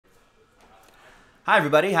Hi,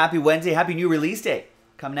 everybody. Happy Wednesday. Happy new release day.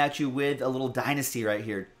 Coming at you with a little Dynasty right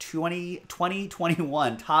here.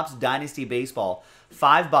 2021 Topps Dynasty Baseball.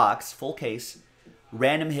 5-box, full case.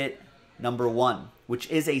 Random hit number 1, which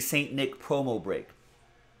is a St. Nick promo break.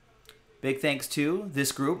 Big thanks to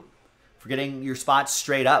this group for getting your spots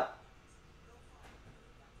straight up.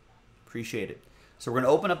 Appreciate it. So we're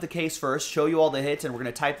going to open up the case first, show you all the hits, and we're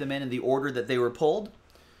going to type them in the order that they were pulled.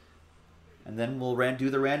 And then we'll do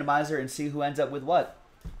the randomizer and see who ends up with what.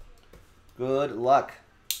 Good luck.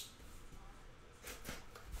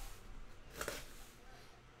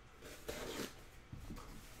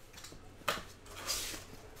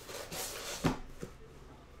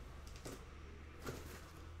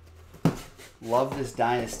 Love this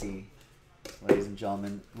Dynasty, ladies and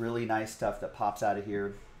gentlemen. Really nice stuff that pops out of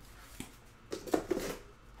here.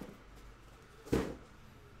 All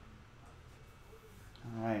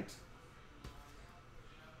right.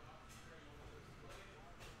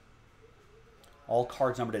 All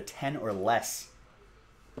cards numbered to 10 or less.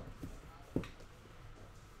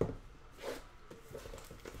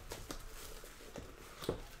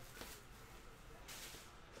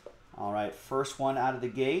 All right, first one out of the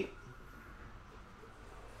gate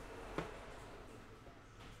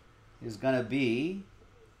is going to be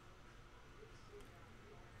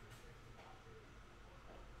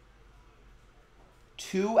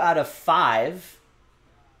two out of five,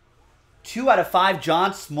 John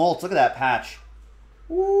Smoltz. Look at that patch.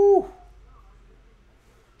 Woo!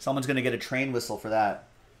 Someone's going to get a train whistle for that.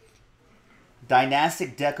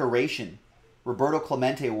 Dynastic Decoration, Roberto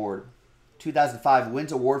Clemente Award. 2005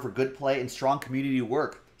 wins award for good play and strong community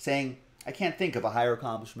work, saying, I can't think of a higher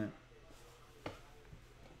accomplishment.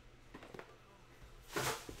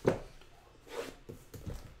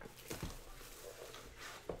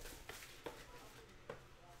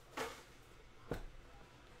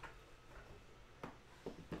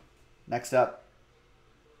 Next up,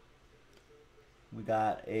 we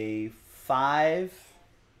got a 5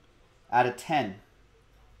 out of 10.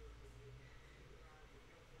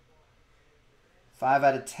 5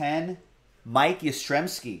 out of 10, Mike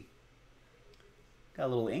Yastrzemski. Got a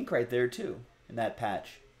little ink right there, too, in that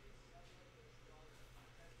patch.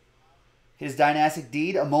 His dynastic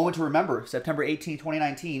deed, A Moment to Remember, September 18,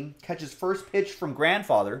 2019. Catches first pitch from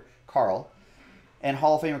grandfather, Carl, and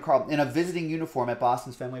Hall of Famer Carl, in a visiting uniform at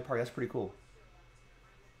Boston's Fenway Park. That's pretty cool.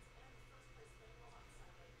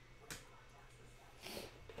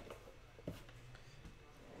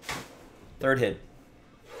 Third hit.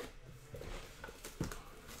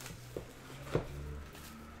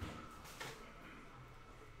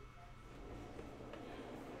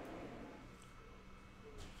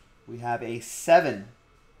 We have a 7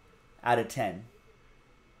 out of 10.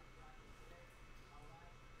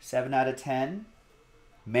 7 out of 10.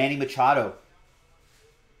 Manny Machado.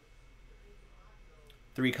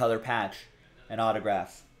 3-color patch and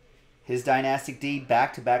autograph. His dynastic deed,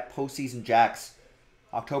 back-to-back postseason jacks.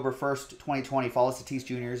 October 1st, 2020, follows Tatis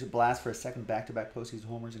Jr.'s blast for a second back-to-back postseason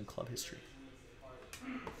homers in club history.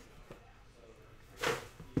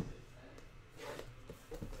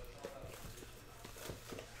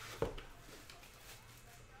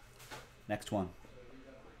 Next one.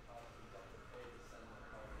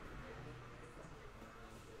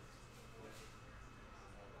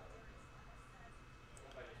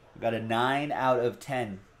 We got a 9 out of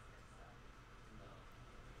 10.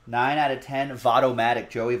 9 out of 10, Votto-matic,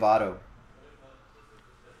 Joey Votto.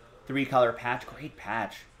 3-color patch, great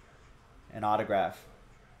patch. And autograph.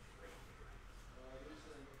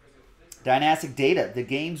 Dynastic data, the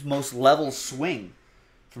game's most level swing.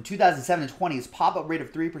 From 2007 to 20, his pop-up rate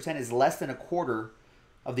of 3% is less than a quarter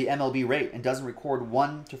of the MLB rate and doesn't record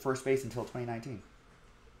one to first base until 2019.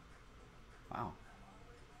 Wow.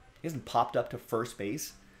 He hasn't popped up to first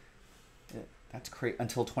base. That's crazy.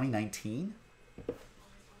 Until 2019?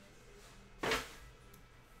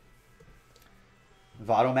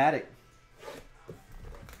 Votto-matic.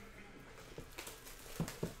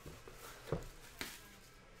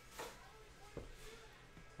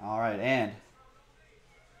 All right, and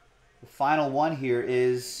the final one here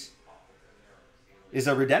is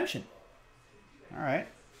a redemption. All right.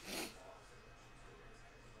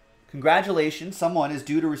 Congratulations. Someone is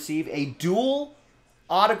due to receive a dual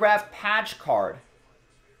autograph patch card.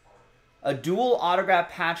 A dual autograph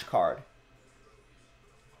patch card.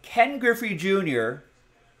 Ken Griffey Jr.,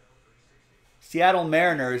 Seattle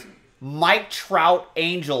Mariners, Mike Trout,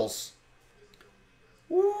 Angels.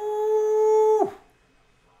 Woo!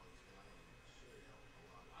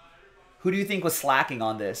 Who do you think was slacking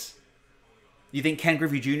on this? You think Ken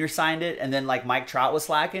Griffey Jr. signed it and then like Mike Trout was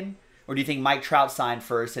slacking? Or do you think Mike Trout signed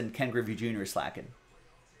first and Ken Griffey Jr. is slacking?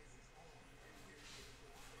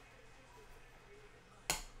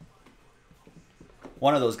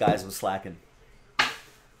 One of those guys was slacking.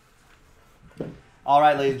 All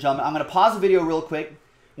right, ladies and gentlemen, I'm going to pause the video real quick.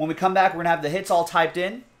 When we come back, we're going to have the hits all typed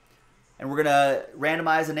in, and we're going to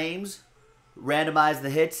randomize the names, randomize the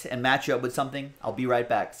hits, and match you up with something. I'll be right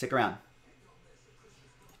back. Stick around.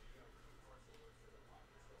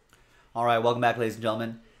 All right, welcome back, ladies and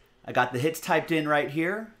gentlemen. I got the hits typed in right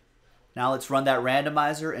here. Now let's run that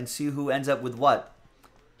randomizer and see who ends up with what.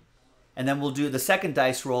 And then we'll do the second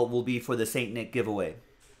dice roll will be for the St. Nick giveaway.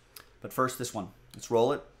 But first, this one. Let's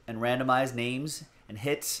roll it and randomize names and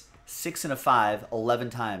hits 6 and a 5,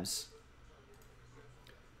 11 times.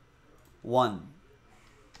 1,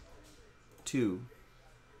 2,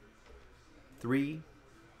 3,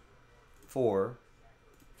 4,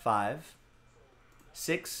 5,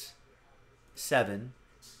 6, 7,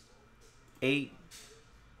 8,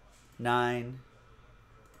 9,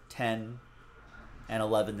 10, and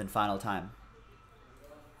 11th and final time.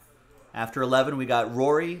 After 11, we got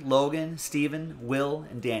Rory, Logan, Steven, Will,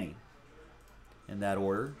 and Danny. In that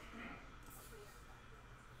order.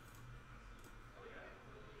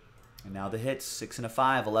 And now the hits, 6 and a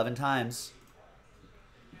 5, 11 times.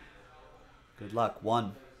 Good luck.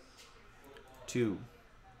 1, 2,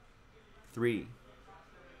 3,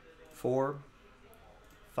 4,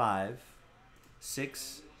 5,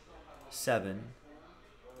 6, 7,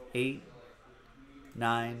 8,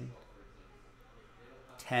 9,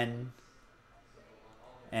 10,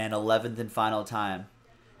 and 11th and final time.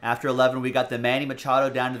 After 11, we got the Manny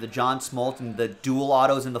Machado down to the John Smoltz and the dual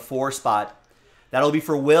autos in the 4 spot. That'll be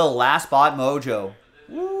for Will, last spot mojo.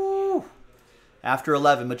 Woo! After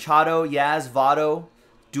 11, Machado, Yaz, Votto,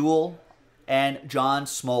 dual, and John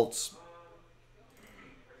Smoltz.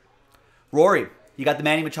 Rory, you got the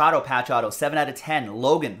Manny Machado patch auto, 7 out of 10.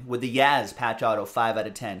 Logan with the Yaz patch auto, 5 out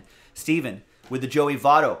of 10. Steven with the Joey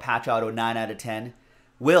Votto patch auto, 9 out of 10.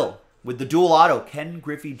 Will with the dual auto, Ken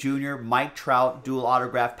Griffey Jr., Mike Trout dual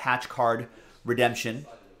autograph patch card redemption.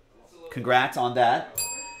 Congrats on that.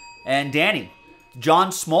 And Danny,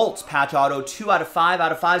 John Smoltz patch auto, 2 out of 5.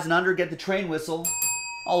 Out of 5s and under, get the train whistle.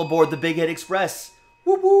 All aboard the Big Hit Express.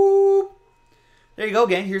 Whoop whoop. There you go,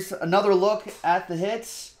 gang. Here's another look at the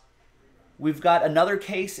hits. We've got another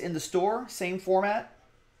case in the store, same format.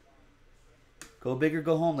 Go big or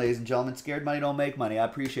go home, ladies and gentlemen. Scared money don't make money. I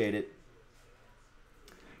appreciate it.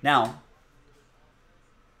 Now,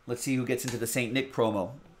 let's see who gets into the St. Nick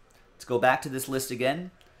promo. Let's go back to this list again.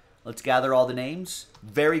 Let's gather all the names.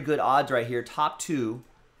 Very good odds right here. Top 2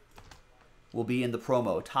 will be in the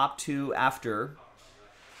promo. Top 2 after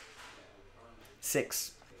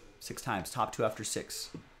 6. 6 times. Top 2 after 6.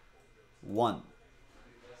 1,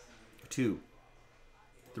 2,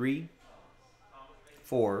 3,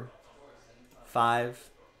 4, 5,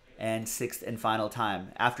 and 6th and final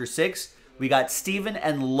time. After 6, we got Steven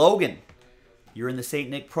and Logan. You're in the St.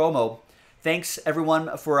 Nick promo. Thanks,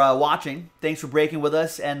 everyone, for watching. Thanks for breaking with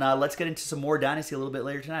us. And let's get into some more Dynasty a little bit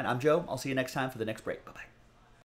later tonight. I'm Joe. I'll see you next time for the next break. Bye-bye.